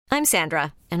I'm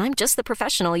Sandra, and I'm just the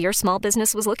professional your small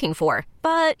business was looking for.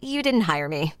 But you didn't hire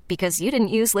me because you didn't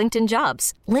use LinkedIn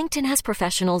Jobs. LinkedIn has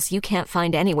professionals you can't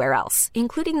find anywhere else,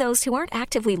 including those who aren't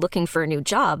actively looking for a new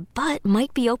job, but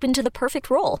might be open to the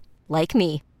perfect role, like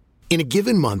me. In a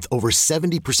given month, over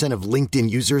 70% of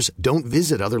LinkedIn users don't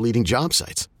visit other leading job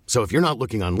sites. So if you're not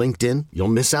looking on LinkedIn, you'll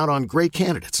miss out on great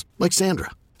candidates like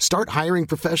Sandra. Start hiring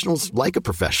professionals like a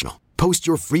professional. Post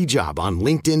your free job on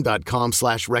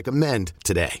linkedin.com/recommend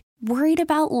today. Worried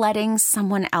about letting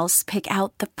someone else pick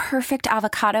out the perfect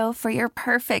avocado for your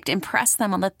perfect impress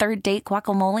them on the third date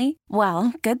guacamole?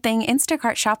 Well, good thing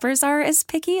Instacart shoppers are as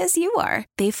picky as you are.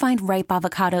 They find ripe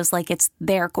avocados like it's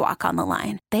their guac on the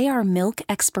line. They are milk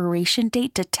expiration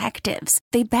date detectives.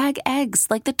 They bag eggs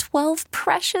like the 12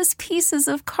 precious pieces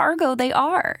of cargo they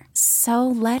are. So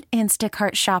let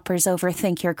Instacart shoppers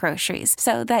overthink your groceries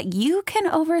so that you can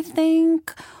overthink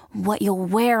what you'll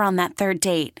wear on that third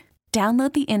date.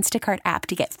 Download the Instacart app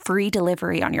to get free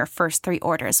delivery on your first 3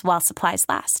 orders while supplies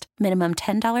last. Minimum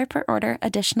 $10 per order.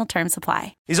 Additional terms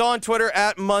apply. He's on Twitter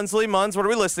at Munsley. Munz, what are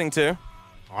we listening to?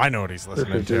 Oh, I know what he's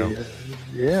listening to.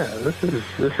 This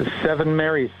is Seven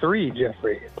Mary 3,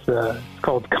 Jeffrey. It's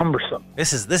called Cumbersome.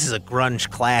 This is a grunge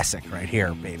classic right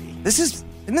here, baby. Isn't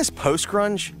this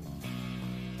post-grunge?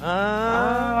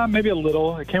 Maybe a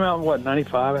little. It came out in,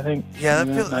 95, I think? Yeah,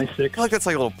 96. I feel like that's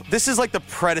like a little... This is like the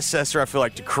predecessor, I feel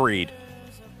like, to Creed.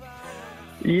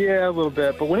 Yeah, a little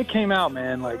bit. But when it came out,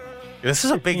 man, like... This is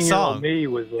a big song. Me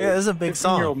was like, this is a big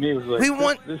song. 15-year-old me was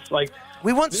like...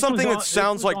 We want something that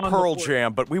sounds like Pearl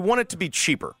Jam, but we want it to be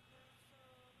cheaper.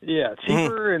 Yeah,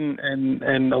 cheaper and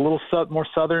a little more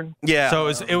southern. Yeah. So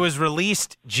it was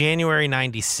released January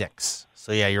 96.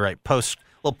 So, yeah, you're right.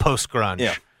 Little post-grunge.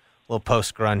 Yeah. Little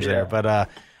post-grunge there. But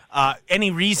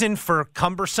any reason for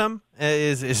cumbersome?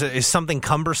 Is something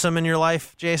cumbersome in your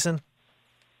life, Jason?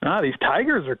 These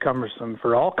Tigers are cumbersome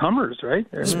for all comers, right?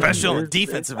 Especially on the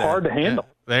defensive end. Hard to handle.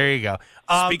 Yeah. There you go.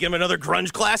 Speaking of another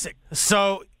grunge classic.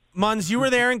 So, Munz, you were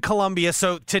there in Columbia.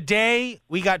 So today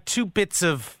we got 2 bits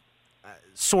of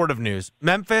sort of news.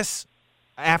 Memphis,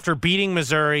 after beating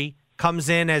Missouri, comes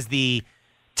in as the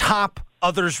top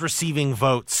others receiving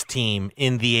votes team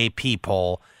in the AP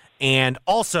poll. And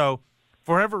also,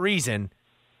 for whatever reason,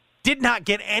 did not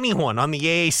get anyone on the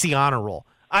AAC honor roll.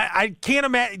 I can't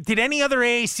imagine. Did any other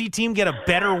AAC team get a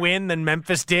better win than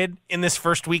Memphis did in this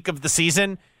first week of the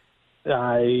season?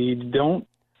 I don't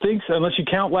think so, unless you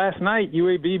count last night,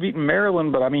 UAB beating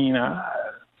Maryland. But, I mean, I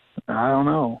don't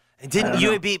know. Didn't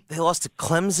UAB, they lost to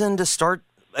Clemson to start?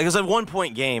 It was a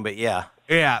 1-point game, but yeah.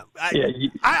 Yeah.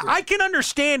 I can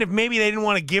understand if maybe they didn't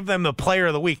want to give them the player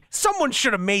of the week. Someone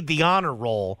should have made the honor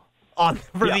roll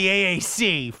for the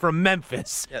AAC from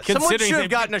Memphis. Yeah, someone should have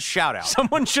gotten a shout-out.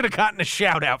 Someone should have gotten a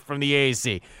shout-out from the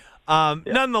AAC.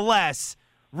 Nonetheless,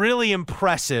 really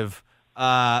impressive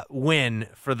win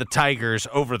for the Tigers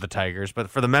over the Tigers, but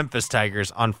for the Memphis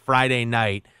Tigers on Friday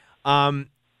night. I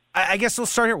guess we'll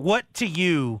start here. What to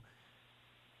you,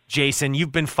 Jason,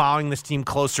 you've been following this team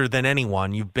closer than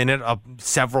anyone. You've been at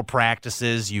several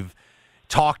practices. You've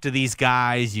talked to these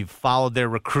guys. You've followed their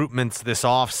recruitments this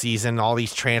offseason, all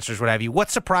these transfers, what have you. What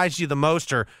surprised you the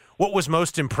most, or what was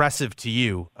most impressive to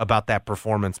you about that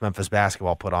performance Memphis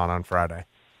basketball put on Friday?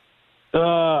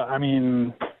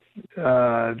 Javon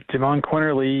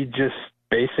Quinterly just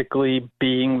basically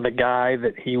being the guy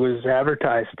that he was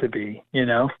advertised to be,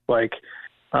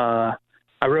 I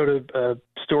wrote a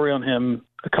story on him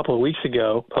a couple of weeks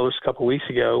ago,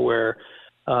 where,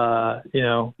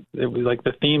 it was like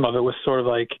the theme of it was sort of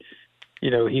like,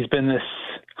 he's been this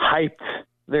hyped,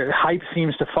 the hype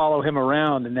seems to follow him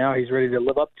around, and now he's ready to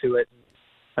live up to it.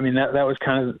 I mean, that was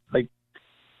kind of like,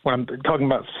 when I'm talking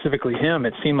about specifically him,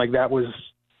 it seemed like that was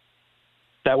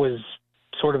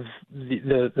sort of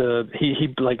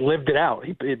he like lived it out.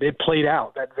 It played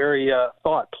out. That very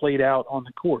thought played out on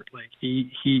the court. Like it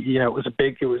was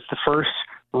the first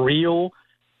real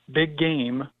big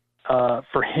game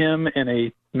for him in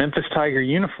a Memphis Tiger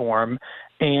uniform.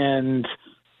 And,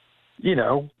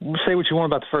 say what you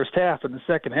want about the first half, but in the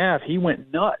second half, he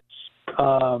went nuts.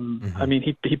 I mean,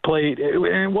 he played, and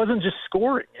it wasn't just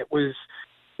scoring. It was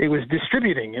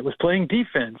distributing. It was playing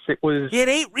defense. He had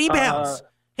 8 rebounds.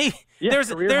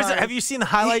 Have you seen the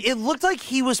highlight? It looked like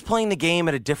he was playing the game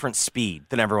at a different speed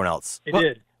than everyone else. It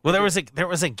did. Well, there was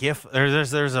a GIF.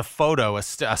 There's a photo, a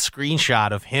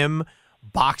screenshot of him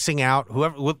boxing out the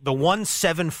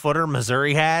 7-footer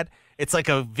Missouri had. It's like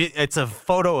it's a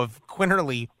photo of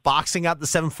Quinterly boxing out the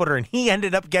 7-footer, and he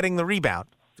ended up getting the rebound.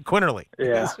 Quinterly.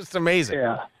 Yeah, it's just amazing.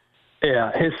 Yeah.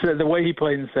 The way he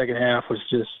played in the second half was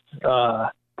just.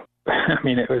 I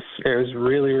mean, it was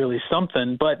really, really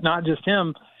something. But not just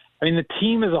him. I mean, the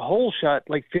team as a whole shot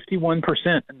like 51%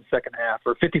 in the second half,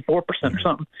 or 54% or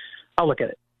something. I'll look at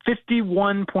it.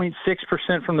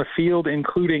 51.6% from the field,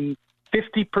 including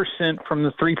 50% from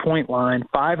the three-point line,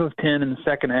 5 of 10 in the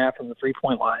second half from the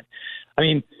three-point line. I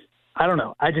mean, I don't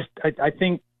know. I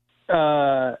think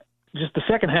just the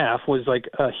second half was like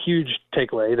a huge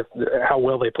takeaway, how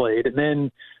well they played. And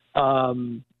then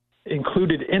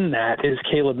included in that is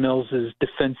Caleb Mills's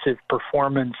defensive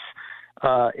performance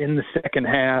in the second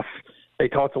half. They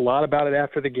talked a lot about it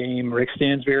after the game, Rick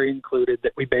Stansberry included,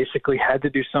 that we basically had to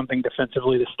do something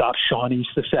defensively to stop Sean East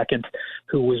II,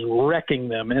 who was wrecking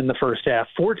them in the first half.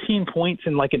 14 points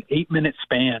in like an 8-minute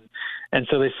span. And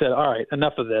so they said, all right,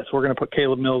 enough of this. We're going to put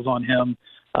Caleb Mills on him.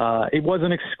 It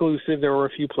wasn't exclusive. There were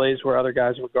a few plays where other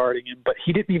guys were guarding him, but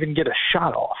he didn't even get a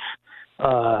shot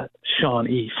off Sean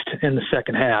East in the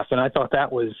second half. And I thought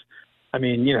that was, I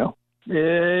mean, you know,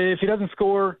 if he doesn't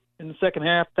score in the second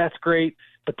half, that's great.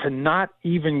 But to not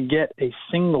even get a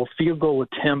single field goal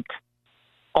attempt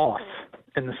off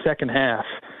in the second half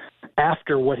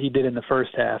after what he did in the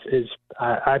first half is,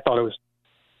 I thought it was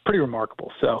pretty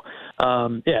remarkable. So,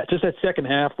 just that second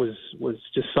half was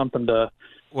just something to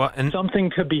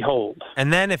something to behold.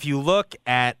 And then if you look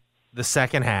at the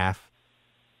second half,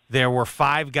 there were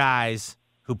 5 guys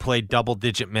who played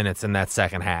double-digit minutes in that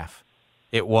second half.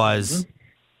 It was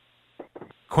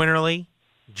Quinterly,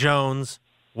 Jones,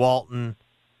 Walton,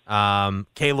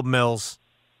 Caleb Mills,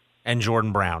 and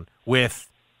Jordan Brown,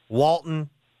 with Walton,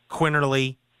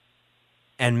 Quinterly,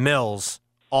 and Mills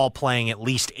all playing at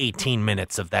least 18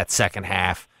 minutes of that second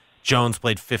half. Jones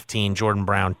played 15, Jordan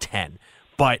Brown 10.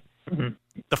 But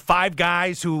the 5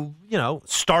 guys who, you know,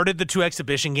 started the 2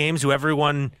 exhibition games, who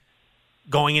everyone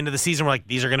going into the season were like,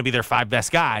 these are going to be their 5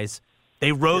 best guys,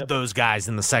 they rode those guys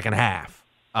in the second half.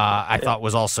 I thought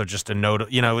was also just a note.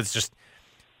 You know, it's just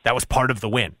that was part of the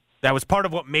win. That was part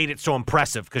of what made it so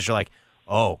impressive, because you're like,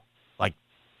 oh, like,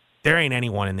 there ain't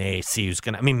anyone in the AAC who's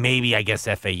going to – I mean, maybe, I guess,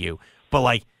 FAU. But,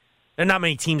 like, there are not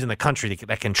many teams in the country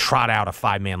that can trot out a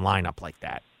 5-man lineup like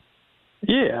that.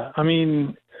 Yeah, I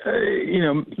mean,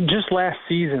 just last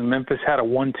season, Memphis had a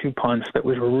 1-2 punch that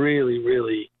was really,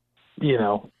 really,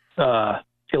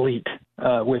 elite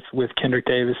with Kendrick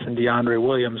Davis and DeAndre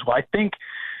Williams. Well, I think –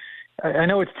 I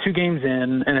know it's 2 games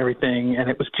in and everything,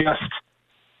 and it was just –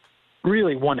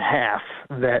 really one half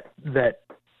that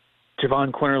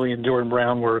Javon Quinterly and Jordan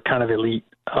Brown were kind of elite.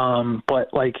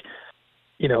 But like,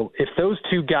 you know, if those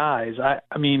 2 guys, I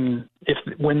mean, if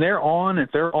they're on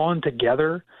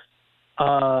together,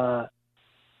 that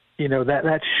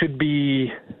should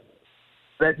be,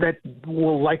 that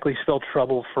will likely spell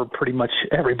trouble for pretty much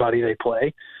everybody they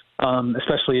play,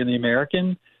 especially in the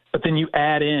American. But then you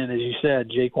add in, as you said,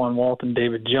 Jaquan Walton,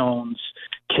 David Jones,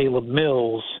 Caleb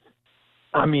Mills.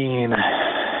 I mean,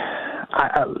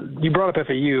 you brought up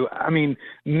FAU. I mean,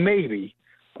 maybe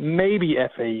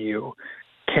FAU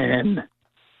can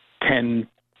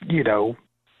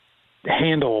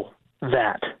handle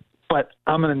that, but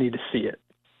I'm going to need to see it.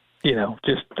 I'm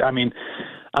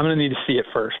going to need to see it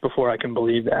first before I can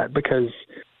believe that, because,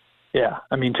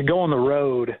 to go on the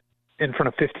road in front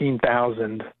of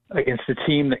 15,000 against a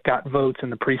team that got votes in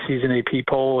the preseason AP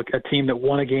poll, a team that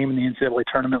won a game in the NCAA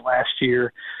tournament last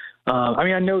year.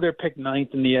 I know they're picked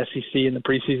 9th in the SEC in the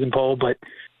preseason poll, but,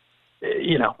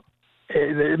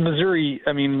 Missouri,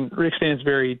 Rick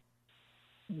Stansberry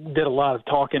did a lot of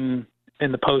talking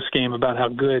in the post game about how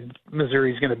good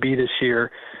Missouri's going to be this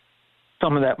year.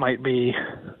 Some of that might be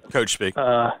coach speak,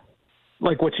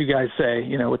 like what you guys say,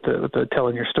 with the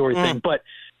telling your story thing. But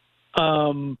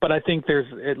I think there's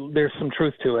some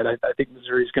truth to it. I think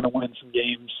Missouri's going to win some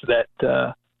games that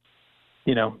ought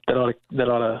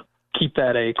to keep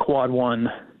that a quad 1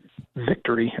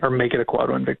 victory, or make it a quad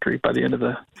 1 victory by the end of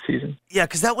the season. Yeah,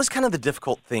 because that was kind of the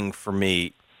difficult thing for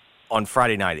me on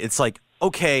Friday night. It's like,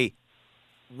 okay,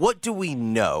 what do we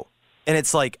know? And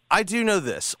it's like, I do know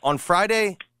this. On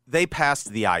Friday, they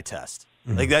passed the eye test.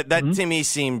 Like that to me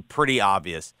seemed pretty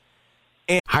obvious.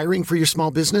 Hiring for your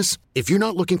small business? If you're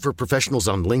not looking for professionals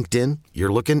on LinkedIn,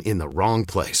 you're looking in the wrong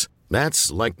place.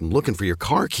 That's like looking for your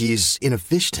car keys in a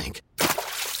fish tank.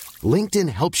 LinkedIn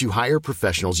helps you hire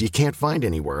professionals you can't find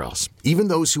anywhere else, even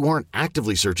those who aren't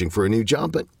actively searching for a new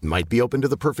job but might be open to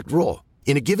the perfect role.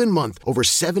 In a given month, over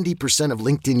 70% of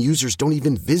LinkedIn users don't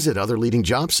even visit other leading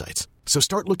job sites. So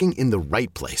start looking in the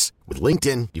right place. With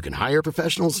LinkedIn, you can hire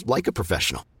professionals like a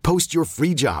professional. Post your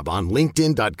free job on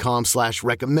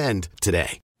linkedin.com/recommend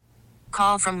today.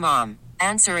 Call from mom.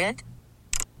 Answer it.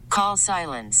 Call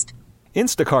silenced.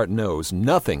 Instacart knows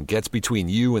nothing gets between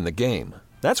you and the game.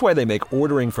 That's why they make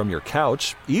ordering from your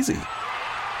couch easy.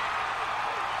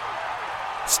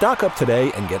 Stock up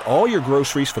today and get all your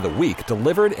groceries for the week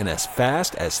delivered in as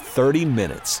fast as 30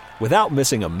 minutes without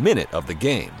missing a minute of the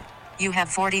game. You have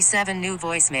 47 new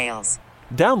voicemails.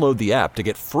 Download the app to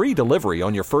get free delivery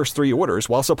on your first 3 orders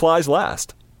while supplies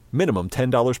last. Minimum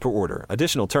 $10 per order.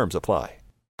 Additional terms apply.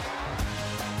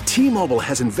 T-Mobile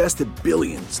has invested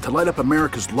billions to light up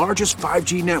America's largest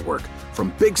 5G network,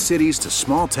 from big cities to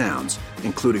small towns,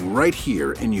 including right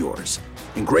here in yours.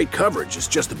 And great coverage is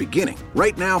just the beginning.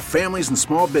 Right now, families and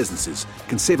small businesses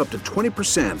can save up to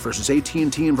 20% versus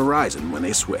AT&T and Verizon when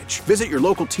they switch. Visit your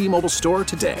local T-Mobile store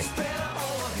today.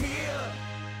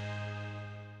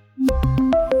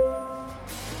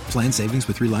 Plan savings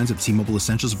with 3 lines of T-Mobile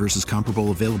Essentials versus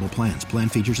comparable available plans. Plan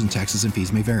features and taxes and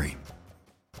fees may vary.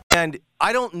 And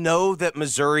I don't know that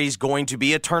Missouri's going to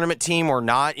be a tournament team or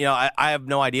not. I have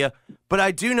no idea. But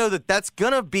I do know that that's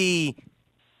going to be,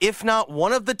 if not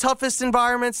one of the toughest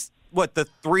environments, the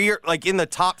 3 like in the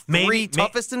top 3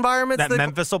 toughest environments that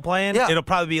Memphis will play in. Yeah. It'll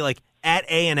probably be like at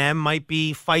A&M might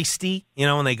be feisty,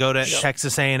 when they go to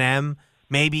Texas A&M.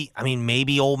 Maybe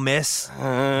Ole Miss. Maybe.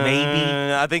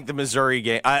 I think the Missouri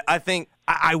game. I think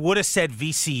I would have said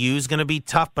VCU is going to be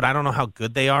tough, but I don't know how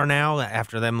good they are now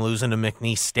after them losing to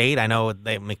McNeese State. I know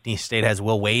McNeese State has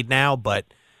Will Wade now, but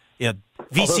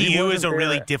VCU is a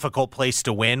really difficult place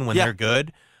to win when they're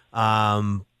good.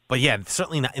 But yeah,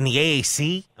 certainly not in the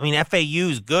AAC. FAU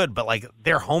is good, but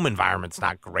their home environment's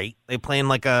not great. They play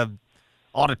in a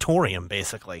auditorium,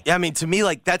 basically. Yeah, to me,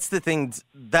 that's the thing.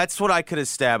 That's what I could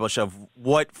establish of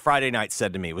what Friday night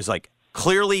said to me was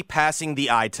clearly passing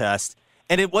the eye test.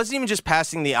 And it wasn't even just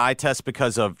passing the eye test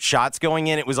because of shots going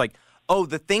in. It was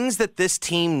the things that this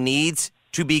team needs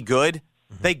to be good,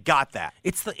 they got that.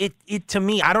 It to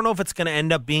me, I don't know if it's going to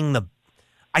end up being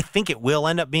I think it will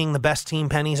end up being the best team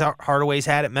Penny Hardaway's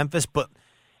had at Memphis, but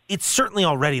it's certainly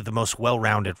already the most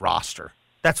well-rounded roster.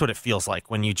 That's what it feels like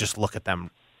when you just look at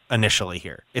them initially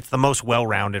here. It's the most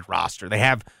well-rounded roster. They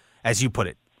have, as you put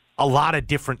it, a lot of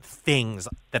different things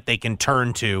that they can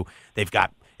turn to. They've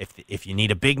got, if you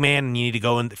need a big man and you need to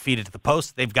go and feed it to the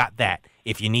post, they've got that.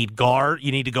 If you need guard,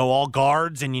 you need to go all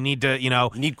guards, and you need to, You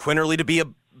need Quinterly to be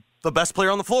the best player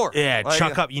on the floor. Yeah,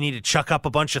 chuck up. You need to chuck up a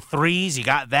bunch of threes. You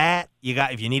got that.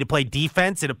 If you need to play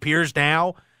defense, it appears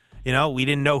now, we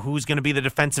didn't know who's going to be the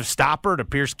defensive stopper. It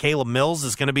appears Caleb Mills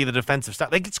is going to be the defensive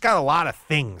stopper. It's got a lot of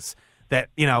things that,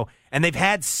 and they've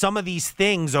had some of these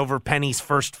things over Penny's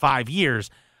first 5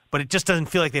 years, but it just doesn't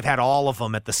feel like they've had all of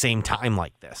them at the same time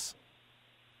like this.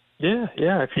 Yeah.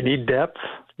 If you need depth,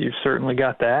 you've certainly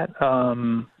got that.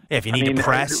 If you need to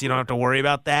press, you don't have to worry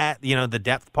about that, the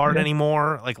depth part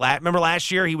anymore. Remember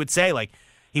last year he would say,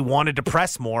 he wanted to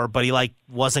press more, but he,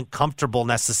 wasn't comfortable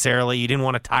necessarily. You didn't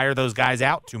want to tire those guys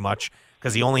out too much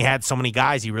because he only had so many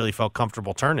guys he really felt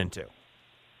comfortable turning to.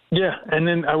 Yeah, and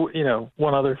then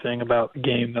one other thing about the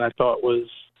game that I thought was,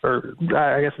 or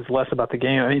I guess it's less about the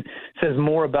game. It says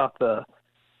more about the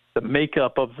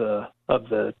makeup of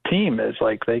the team. Is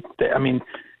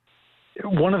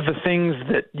one of the things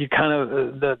that you kind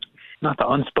of not the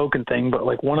unspoken thing,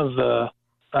 but one of the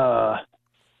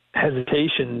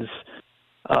hesitations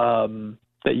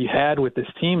that you had with this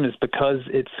team is because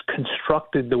it's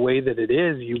constructed the way that it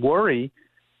is. You worry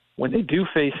when they do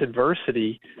face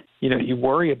adversity. You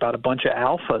worry about a bunch of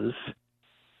alphas,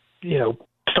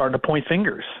 starting to point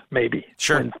fingers, maybe.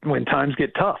 Sure. When times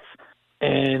get tough.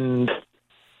 And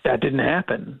that didn't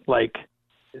happen.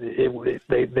 They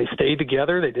stayed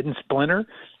together. They didn't splinter.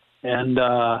 And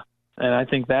I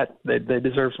think that they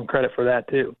deserve some credit for that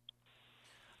too.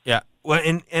 Yeah. Well,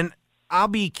 and I'll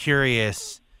be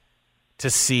curious to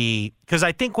see, because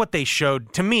I think what they showed,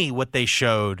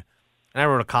 and I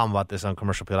wrote a column about this on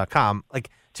commercialappeal.com,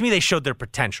 to me, they showed their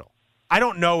potential. I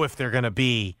don't know if they're going to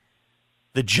be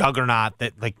the juggernaut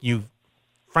that,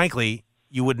 frankly,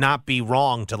 you would not be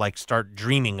wrong to, start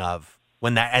dreaming of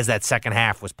as that second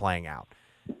half was playing out.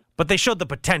 But they showed the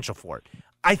potential for it.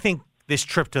 I think this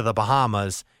trip to the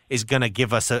Bahamas is going to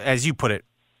give us, as you put it,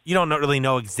 you don't really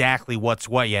know exactly what's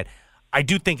what yet. I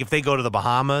do think if they go to the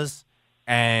Bahamas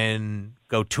and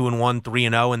go 2-1,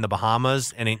 3-0 in the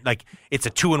Bahamas, and it's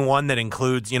a 2-1 that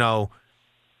includes,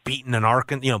 beating an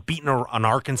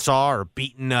Arkansas or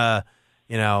beating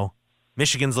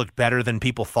Michigan's looked better than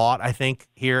people thought. I think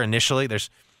here initially, there's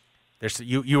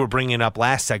you were bringing up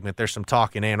last segment. There's some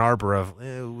talk in Ann Arbor of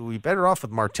we better off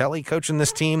with Martelli coaching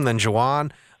this team than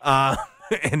Juwan,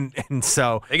 and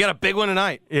so they got a big one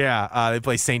tonight. Yeah, they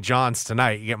play St. John's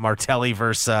tonight. You get Martelli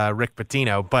versus Rick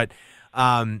Pitino, but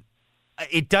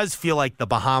it does feel like the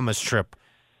Bahamas trip.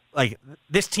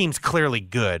 This team's clearly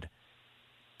good.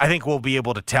 I think we'll be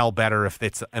able to tell better if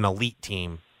it's an elite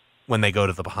team when they go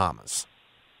to the Bahamas.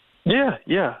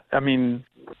 Yeah. I mean,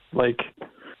 like,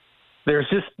 there's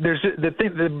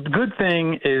the good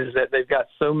thing is that they've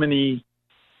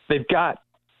got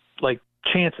like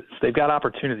chances, they've got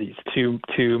opportunities to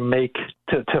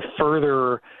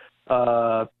further,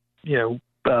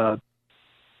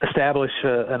 establish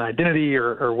an identity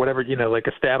or whatever, like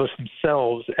establish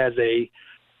themselves as a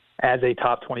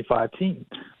top 25 team,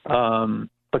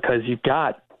 because you've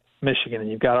got Michigan and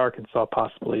you've got Arkansas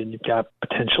possibly, and you've got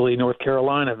potentially North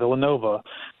Carolina, Villanova,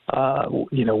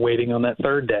 waiting on that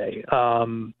third day. I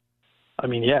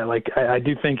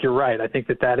do think you're right. I think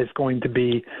that is going to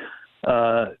be,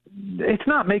 it's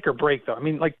not make or break though. I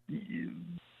mean, like,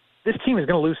 this team is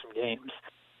going to lose some games.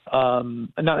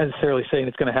 I'm not necessarily saying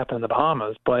it's going to happen in the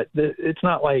Bahamas, but it's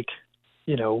not like,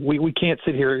 we can't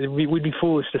sit here. We'd be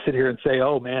foolish to sit here and say,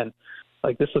 oh man,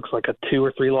 like this looks like a 2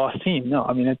 or 3 loss team. No,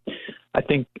 I mean, I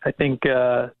think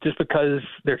just because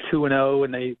they're 2-0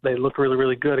 and they look really,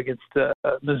 really good against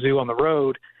Mizzou on the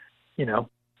road, you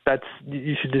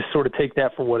should just sort of take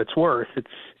that for what it's worth. It's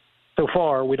so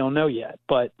far we don't know yet,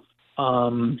 but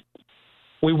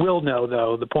we will know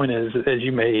though. The point is, as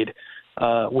you made,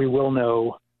 we will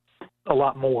know a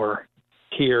lot more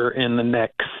here in the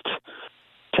next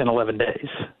 10, 11 days.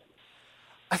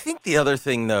 I think the other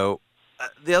thing though,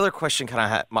 the other question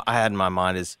I had in my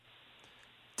mind is,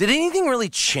 did anything really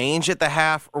change at the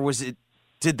half, or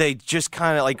did they just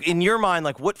kind of, like, in your mind,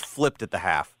 like, what flipped at the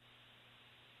half?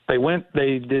 They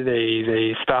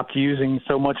stopped using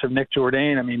so much of Nick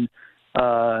Jourdain. I mean,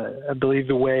 I believe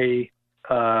the way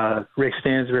Rick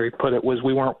Stansbury put it was,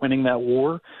 we weren't winning that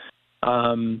war.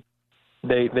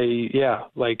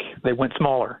 They went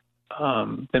smaller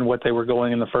than what they were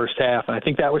going in the first half, and I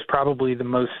think that was probably the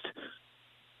most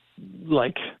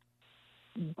like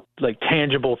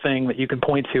tangible thing that you can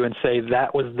point to and say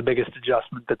that was the biggest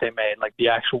adjustment that they made. Like,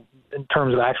 in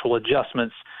terms of actual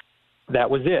adjustments, that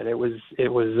was it. It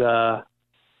was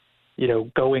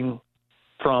going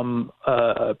from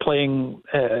playing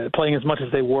as much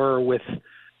as they were with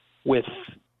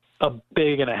a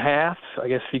big and a half, I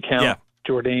guess if you count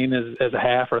Jourdain as a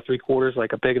half or 3/4,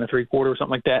 like a big and a 3/4 or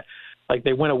something like that. Like,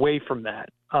 they went away from that,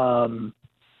 and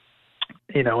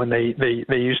they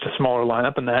used a smaller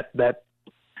lineup, and that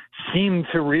seemed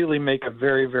to really make a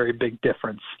very, very big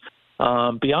difference.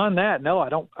 Beyond that, no, I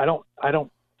don't. I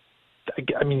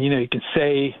mean, you can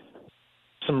say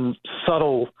some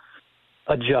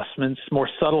more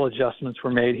subtle adjustments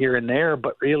were made here and there,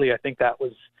 but really, I think that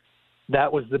was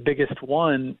the biggest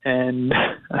one. And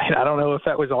I don't know if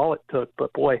that was all it took,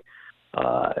 but boy,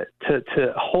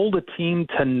 to hold a team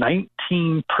to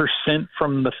 19%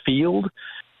 from the field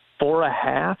for a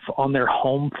half on their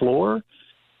home floor,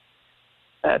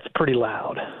 that's pretty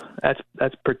loud.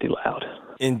 That's pretty loud.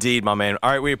 Indeed, my man.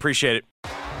 All right, we appreciate it.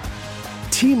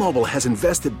 T-Mobile has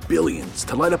invested billions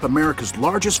to light up America's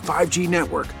largest 5G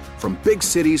network, from big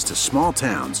cities to small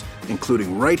towns,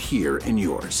 including right here in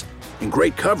yours. And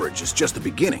great coverage is just the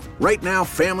beginning. Right now,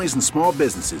 families and small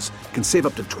businesses can save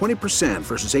up to 20%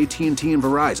 versus AT&T and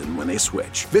Verizon when they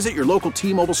switch. Visit your local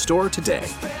T-Mobile store today.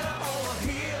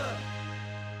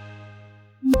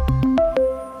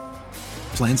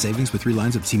 Plan savings with 3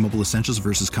 lines of T-Mobile Essentials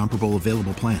versus comparable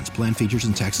available plans. Plan features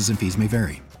and taxes and fees may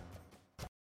vary.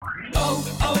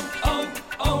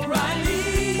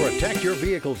 Protect your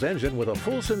vehicle's engine with a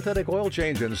full synthetic oil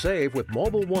change and save with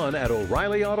Mobile One at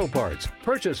O'Reilly Auto Parts.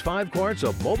 Purchase 5 quarts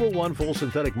of Mobile One full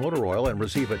synthetic motor oil and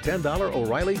receive a $10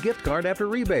 O'Reilly gift card after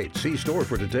rebate. See store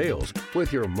for details.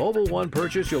 With your Mobile One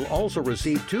purchase, you'll also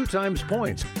receive 2 times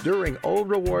points during O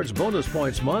Rewards Bonus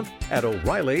Points Month at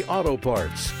O'Reilly Auto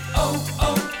Parts.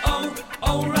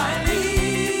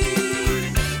 O'Reilly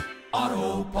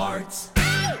Auto Parts.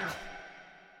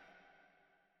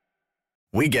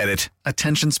 We get it.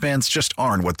 Attention spans just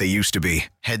aren't what they used to be.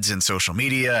 Heads in social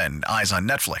media and eyes on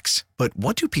Netflix. But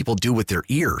what do people do with their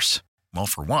ears? Well,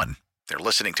 for one, they're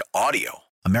listening to audio.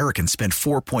 Americans spend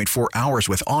 4.4 hours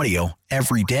with audio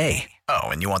every day. Oh,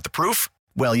 and you want the proof?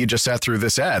 Well, you just sat through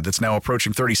this ad that's now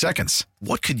approaching 30 seconds.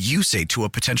 What could you say to a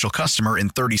potential customer in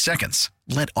 30 seconds?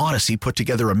 Let Odyssey put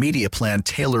together a media plan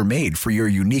tailor-made for your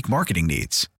unique marketing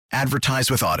needs.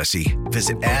 Advertise with Odyssey.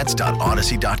 Visit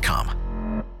ads.odyssey.com.